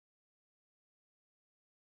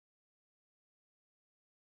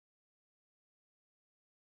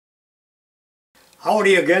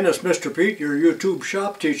Howdy again, it's Mr. Pete, your YouTube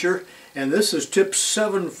shop teacher, and this is tip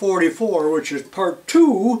 744, which is part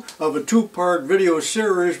 2 of a two-part video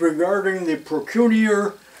series regarding the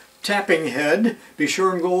Procunier tapping head. Be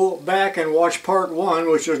sure and go back and watch part 1,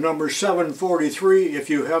 which is number 743,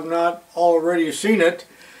 if you have not already seen it,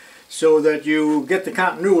 so that you get the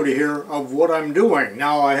continuity here of what I'm doing.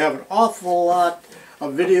 Now, I have an awful lot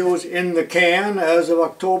of videos in the can as of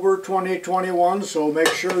October 2021, so make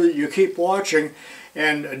sure that you keep watching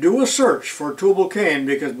and do a search for tubalcain,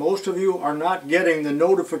 because most of you are not getting the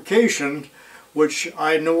notifications which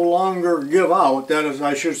I no longer give out. That is,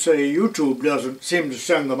 I should say, YouTube doesn't seem to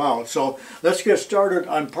send them out. So let's get started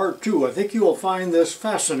on part 2. I think you will find this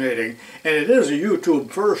fascinating, and it is a YouTube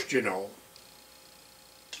first, you know.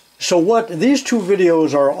 So what these two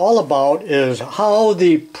videos are all about is how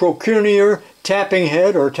the Procunier tapping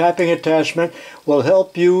head or tapping attachment will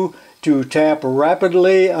help you to tap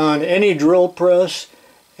rapidly on any drill press,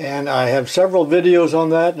 and I have several videos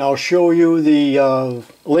on that, and I'll show you the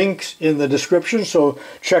links in the description, so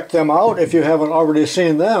check them out if you haven't already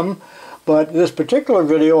seen them. But this particular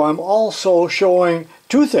video I'm also showing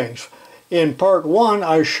two things. In part 1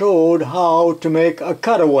 I showed how to make a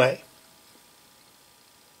cutaway,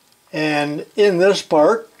 and in this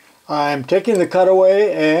part I'm taking the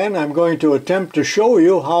cutaway and I'm going to attempt to show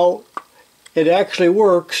you how it actually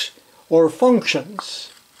works or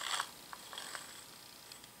functions.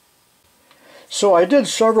 So I did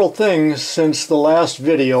several things since the last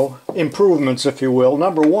video, improvements if you will.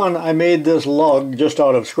 Number 1, I made this lug just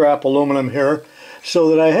out of scrap aluminum here so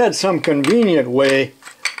that I had some convenient way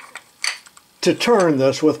to turn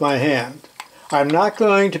this with my hand. I'm not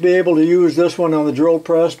going to be able to use this one on the drill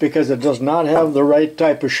press because it does not have the right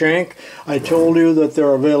type of shank. I told you that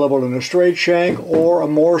they're available in a straight shank or a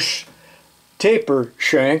Morse taper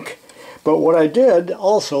shank. But what I did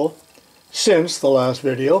also, since the last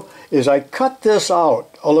video, is I cut this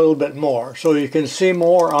out a little bit more so you can see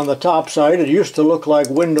more on the top side. It used to look like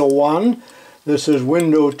window 1. This is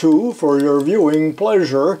window 2 for your viewing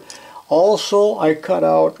pleasure. Also, I cut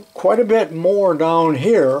out quite a bit more down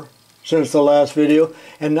here since the last video,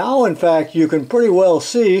 and now in fact you can pretty well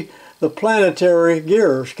see the planetary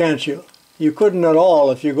gears, can't you? You couldn't at all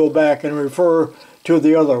if you go back and refer to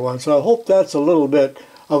the other one, so I hope that's a little bit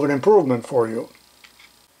of an improvement for you.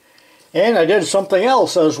 And I did something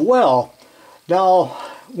else as well. Now,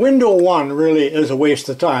 window 1 really is a waste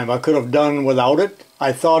of time. I could have done without it.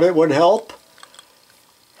 I thought it would help,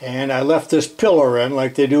 and I left this pillar in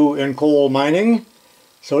like they do in coal mining.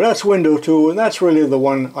 So that's window 2, and that's really the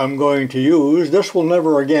one I'm going to use. This will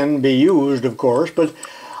never again be used, of course, but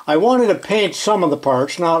I wanted to paint some of the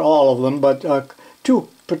parts, not all of them, but two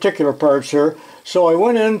particular parts here. So I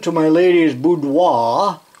went into my lady's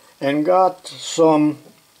boudoir and got some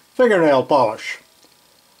fingernail polish.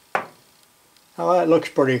 Now that looks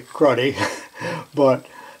pretty cruddy, but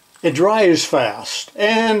it dries fast,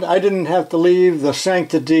 and I didn't have to leave the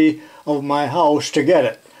sanctity of my house to get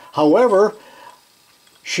it. However,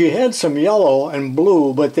 she had some yellow and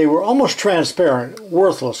blue, but they were almost transparent,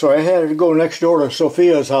 worthless. So I had to go next door to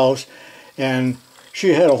Sophia's house, and she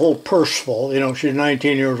had a whole purse full. You know, she's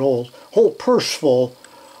 19 years old. Whole purse full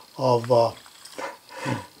of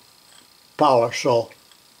polish. So,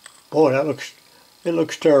 boy, it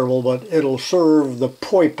looks terrible, but it'll serve the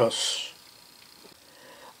purpose.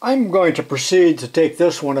 I'm going to proceed to take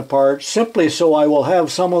this one apart simply so I will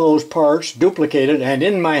have some of those parts duplicated and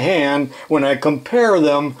in my hand when I compare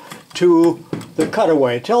them to the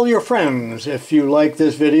cutaway. Tell your friends if you like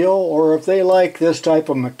this video or if they like this type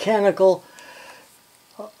of mechanical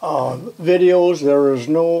videos. There is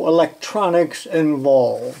no electronics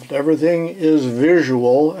involved. Everything is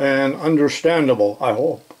visual and understandable, I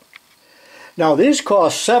hope. Now, these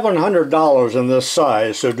cost $700 in this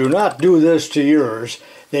size, so do not do this to yours.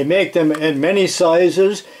 They make them in many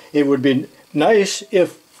sizes. It would be nicer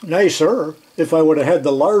if I would have had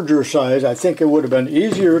the larger size. I think it would have been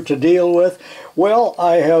easier to deal with. Well,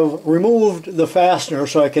 I have removed the fastener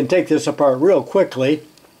so I can take this apart real quickly.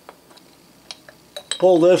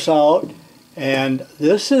 Pull this out, and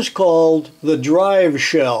this is called the drive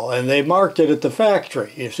shell, and they marked it at the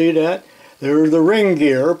factory. You see that? There's the ring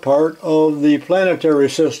gear, part of the planetary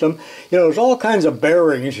system. You know, there's all kinds of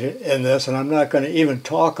bearings in this, and I'm not going to even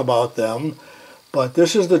talk about them. But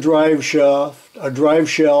this is the drive shaft, a drive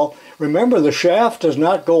shell. Remember, the shaft does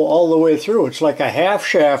not go all the way through. It's like a half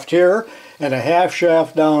shaft here and a half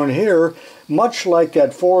shaft down here, much like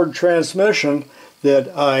that Ford transmission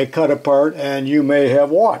that I cut apart and you may have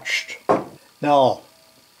watched. Now,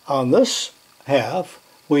 on this half,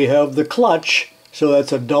 we have the clutch. So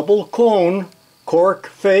that's a double cone, cork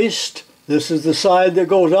faced. This is the side that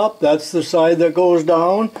goes up, that's the side that goes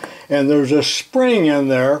down, and there's a spring in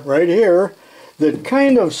there, right here, that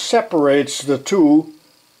kind of separates the two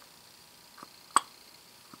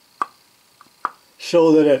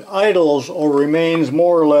so that it idles or remains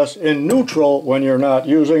more or less in neutral when you're not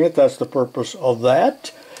using it. That's the purpose of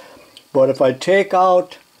that. But if I take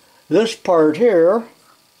out this part here,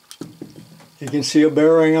 you can see a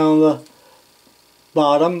bearing on the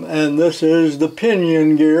bottom, and this is the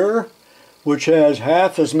pinion gear, which has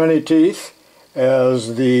half as many teeth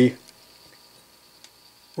as the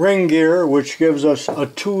ring gear, which gives us a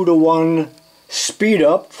 2-to-1 speed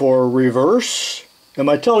up for reverse. Am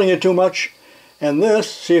I telling you too much? And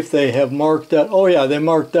this, see if they have marked that. Oh yeah, they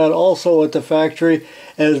marked that also at the factory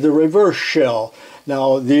as the reverse shell.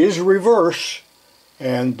 Now these reverse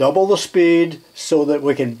and double the speed so that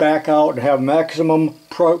we can back out and have maximum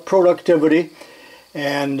productivity.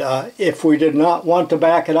 And if we did not want to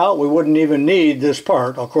back it out, we wouldn't even need this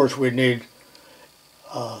part. Of course, we'd need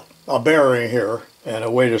a bearing here and a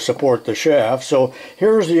way to support the shaft. So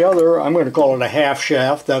here's the other, I'm going to call it a half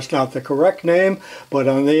shaft. That's not the correct name, but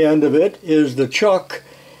on the end of it is the chuck,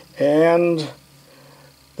 and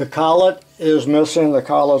the collet is missing. The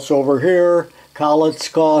collet's over here. Collets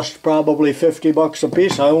cost probably 50 bucks a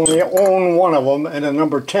piece. I only own one of them in a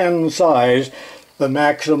number 10 size. The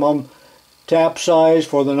maximum tap size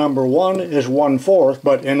for the number 1 is 1/4,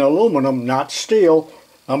 but in aluminum, not steel.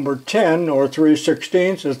 Number 10 or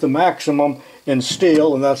 3/16 is the maximum in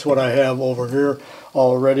steel, and that's what I have over here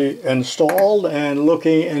already installed. And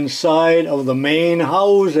looking inside of the main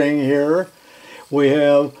housing here, we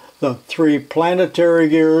have the 3 planetary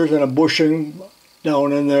gears and a bushing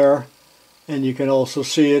down in there, and you can also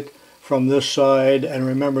see it from this side. And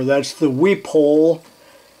remember, that's the weep hole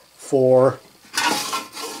for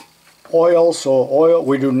oil. So oil,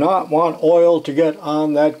 we do not want oil to get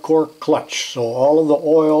on that cork clutch. So all of the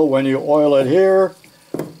oil, when you oil it here,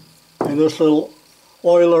 and this little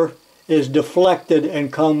oiler is deflected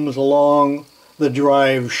and comes along the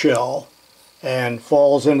drive shell and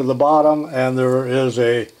falls into the bottom, and there is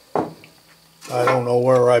a, I don't know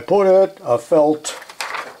where I put it, a felt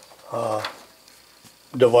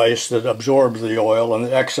device that absorbs the oil, and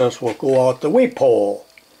the excess will go out the weep hole.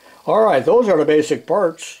 Alright, those are the basic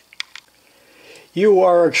parts. You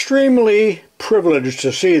are extremely privileged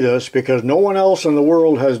to see this because no one else in the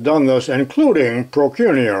world has done this, including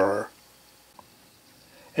Procunier.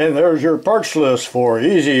 And there's your parts list for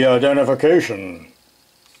easy identification.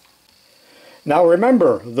 Now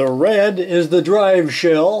remember, the red is the drive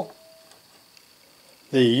shell,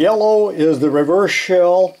 the yellow is the reverse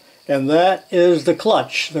shell, and that is the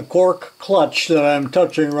clutch, the cork clutch that I'm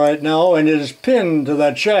touching right now, and it is pinned to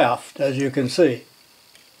that shaft, as you can see.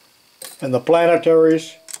 And the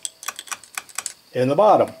planetaries in the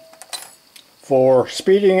bottom for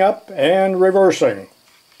speeding up and reversing.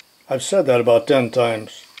 I've said that about 10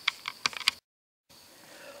 times.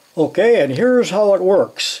 Okay, and here's how it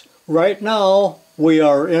works. Right now we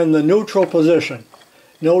are in the neutral position.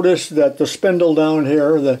 Notice that the spindle down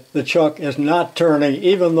here, the chuck, is not turning,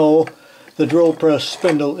 even though the drill press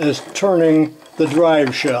spindle is turning the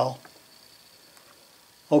drive shell.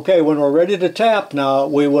 Okay, when we're ready to tap now,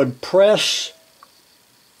 we would press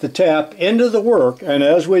the tap into the work, and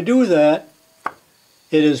as we do that,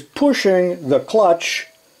 it is pushing the clutch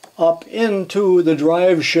up into the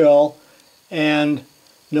drive shell, and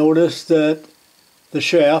notice that the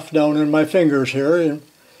shaft down in my fingers here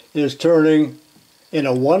is turning in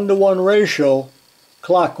a 1-to-1 ratio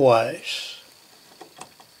clockwise.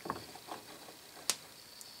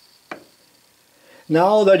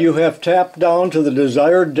 Now that you have tapped down to the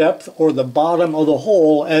desired depth or the bottom of the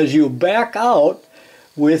hole, as you back out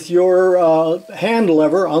with your hand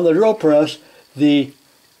lever on the drill press, the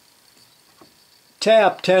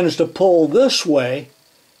tap tends to pull this way,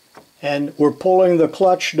 and we're pulling the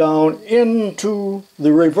clutch down into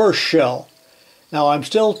the reverse shell. Now I'm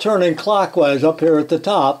still turning clockwise up here at the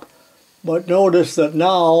top, but notice that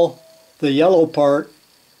now the yellow part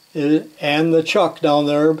and the chuck down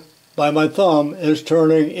there by my thumb is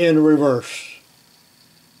turning in reverse.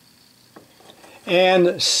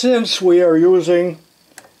 And since we are using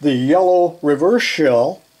the yellow reverse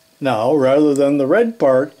shell now rather than the red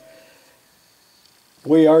part,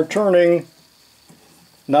 we are turning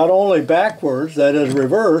not only backwards, that is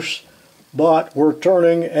reverse, but we're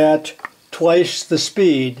turning at twice the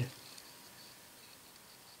speed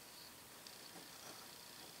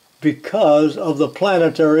because of the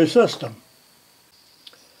planetary system.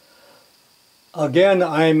 Again,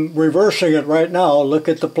 I'm reversing it right now. Look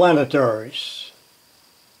at the planetaries.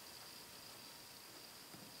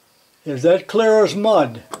 Is that clear as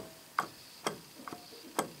mud?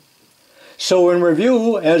 So in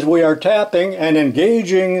review, as we are tapping and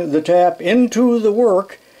engaging the tap into the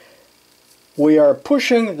work, we are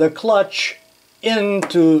pushing the clutch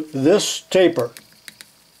into this taper.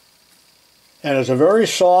 And it's a very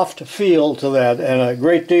soft feel to that and a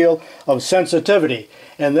great deal of sensitivity.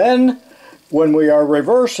 And then when we are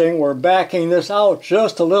reversing, we're backing this out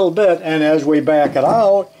just a little bit, and as we back it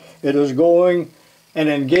out, it is going and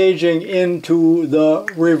engaging into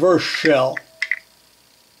the reverse shell.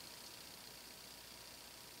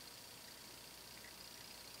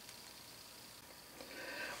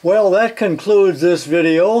 Well, that concludes this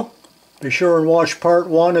video. Be sure and watch part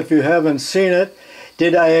 1 if you haven't seen it.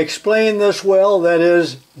 Did I explain this well? That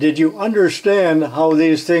is, did you understand how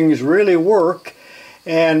these things really work?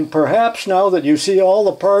 And perhaps now that you see all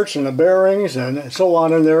the parts and the bearings and so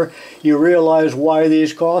on in there, you realize why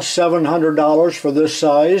these cost $700 for this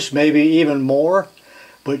size, maybe even more.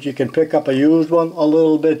 But you can pick up a used one a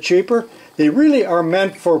little bit cheaper. They really are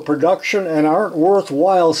meant for production and aren't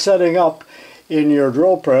worthwhile setting up in your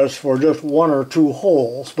drill press for just 1 or 2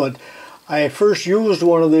 holes. But I first used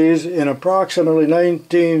one of these in approximately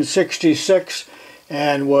 1966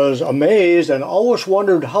 and was amazed and always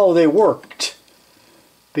wondered how they worked,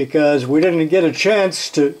 because we didn't get a chance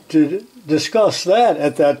to discuss that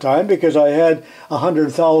at that time because I had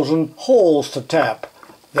 100,000 holes to tap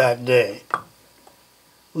that day.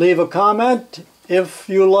 Leave a comment if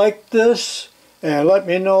you liked this and let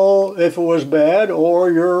me know if it was bad or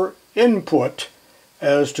your input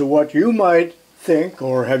as to what you might think,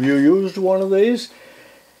 or have you used one of these?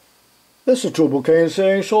 This is tubalcain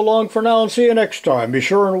saying so long for now and see you next time. Be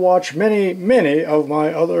sure and watch many of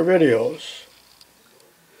my other videos.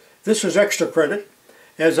 This is extra credit.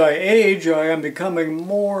 As I age, I am becoming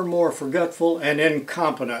more and more forgetful and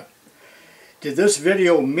incompetent. Did this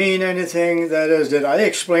video mean anything? That is, did I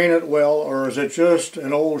explain it well, or is it just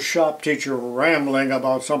an old shop teacher rambling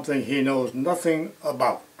about something he knows nothing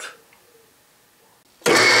about?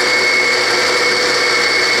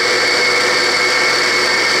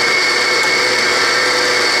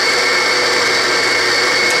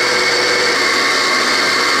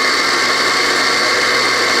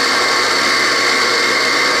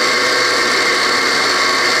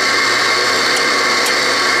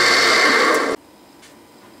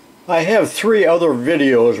 I have 3 other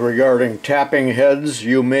videos regarding tapping heads.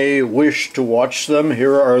 You may wish to watch them.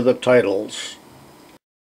 Here are the titles.